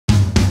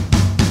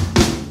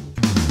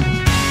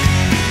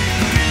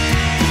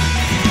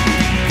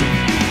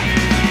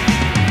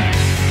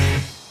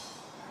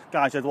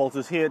Guys, Ed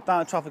Walters here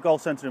down at Trafford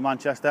Golf Centre in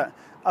Manchester.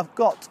 I've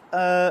got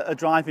a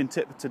driving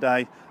tip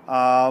today.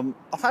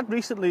 I've had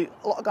recently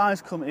a lot of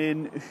guys come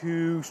in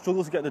who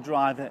struggle to get the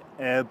driver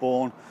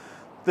airborne.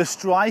 The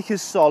strike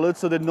is solid,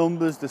 so the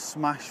numbers, the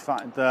smash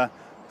factor,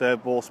 the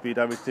ball speed,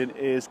 everything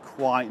is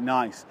quite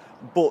nice,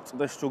 but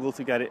they struggle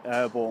to get it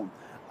airborne.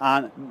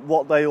 And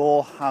what they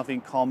all have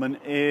in common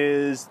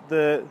is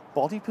the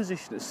body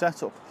position is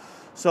set up.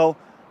 So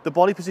the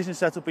body position is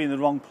set up in the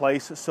wrong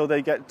place, so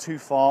they get too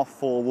far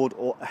forward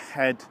or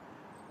ahead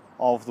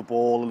of the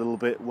ball a little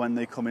bit when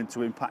they come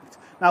into impact.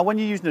 Now, when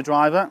you're using a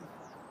driver,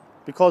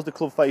 because the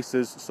club face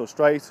is so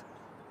straight,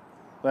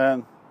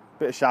 then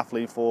bit of shaft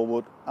lean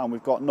forward, and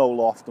we've got no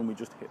loft, and we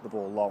just hit the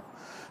ball low.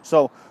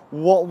 So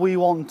what we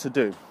want to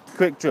do,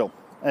 quick drill,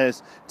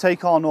 is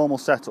take our normal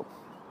setup,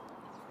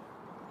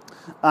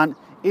 and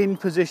in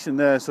position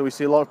there, so we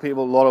see a lot of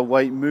people, a lot of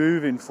weight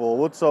moving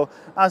forward. So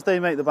as they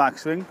make the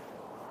backswing,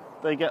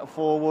 they get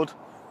forward,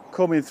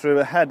 coming through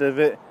ahead of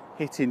it,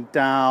 hitting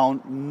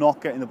down, not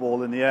getting the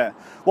ball in the air.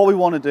 What we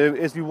want to do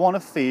is we want to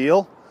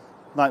feel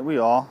like we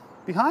are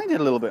behind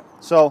it a little bit.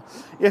 So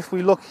if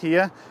we look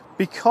here,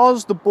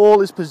 because the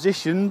ball is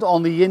positioned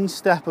on the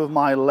instep of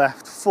my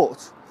left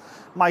foot,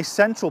 my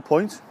central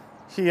point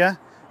here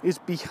is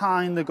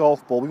behind the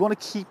golf ball. We want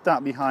to keep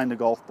that behind the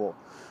golf ball,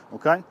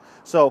 okay?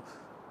 So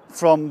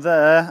from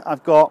there,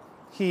 I've got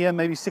here,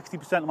 maybe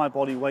 60% of my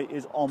body weight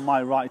is on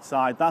my right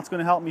side. That's going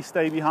to help me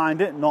stay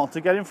behind it, not to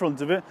get in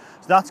front of it.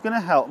 So that's going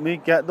to help me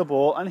get the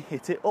ball and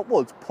hit it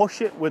upwards. Push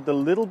it with a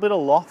little bit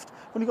of loft.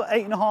 I've only got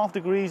 8.5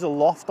 degrees of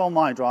loft on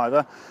my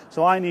driver,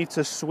 so I need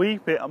to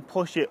sweep it and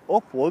push it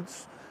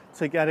upwards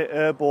to get it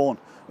airborne,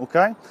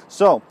 okay?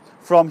 So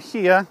from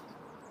here,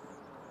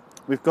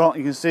 we've got,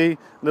 you can see, a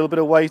little bit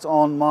of weight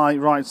on my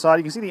right side.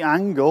 You can see the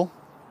angle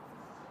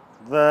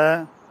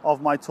there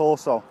of my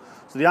torso.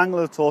 So the angle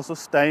of the torso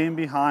staying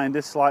behind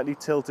is slightly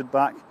tilted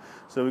back.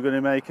 So we're going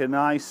to make a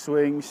nice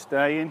swing,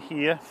 stay in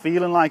here,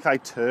 feeling like I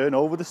turn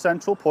over the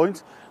central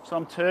point. So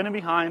I'm turning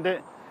behind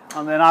it,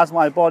 and then as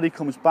my body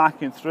comes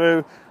back and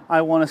through,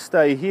 I want to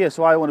stay here.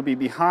 So I want to be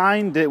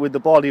behind it with the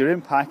body or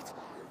impact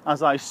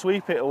as I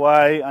sweep it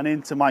away and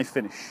into my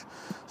finish.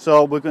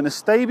 So we're going to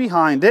stay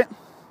behind it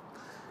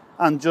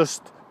and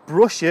just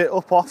brush it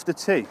up off the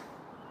tee.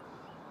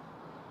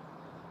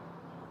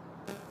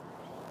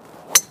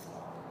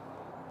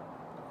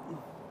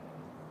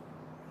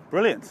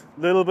 Brilliant.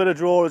 Little bit of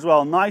draw as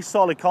well. Nice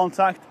solid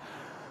contact.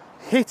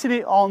 Hitting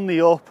it on the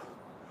up,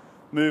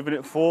 moving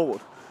it forward.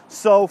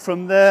 So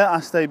from there, I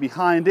stay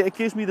behind it. It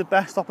gives me the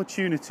best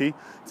opportunity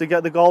to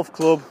get the golf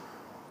club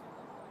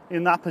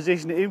in that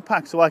position to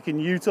impact, so I can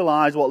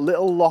utilize what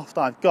little loft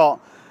I've got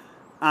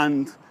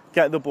and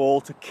get the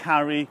ball to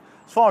carry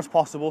as far as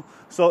possible.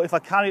 So if I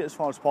carry it as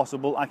far as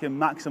possible, I can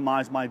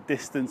maximize my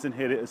distance and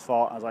hit it as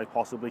far as I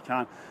possibly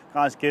can.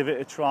 Guys, give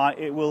it a try.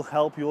 It will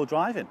help your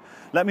driving.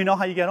 Let me know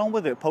how you get on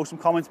with it. Post some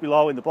comments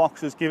below in the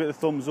boxes. Give it a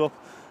thumbs up.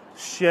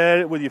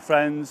 Share it with your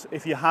friends.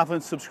 If you haven't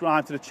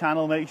subscribed to the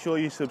channel, make sure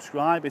you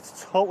subscribe.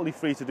 It's totally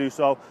free to do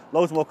so.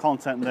 Loads more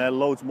content there,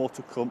 loads more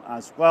to come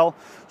as well.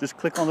 Just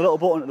click on the little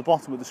button at the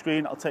bottom of the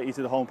screen. I'll take you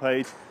to the home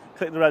page.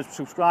 Click the red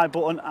subscribe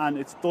button and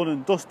it's done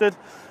and dusted.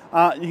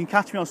 You can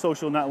catch me on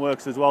social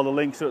networks as well. The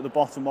links are at the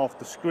bottom of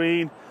the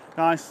screen.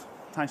 Guys,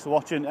 thanks for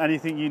watching.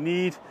 Anything you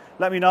need,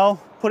 let me know.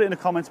 Put it in the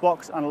comments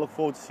box, and I look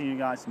forward to seeing you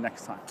guys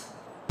next time.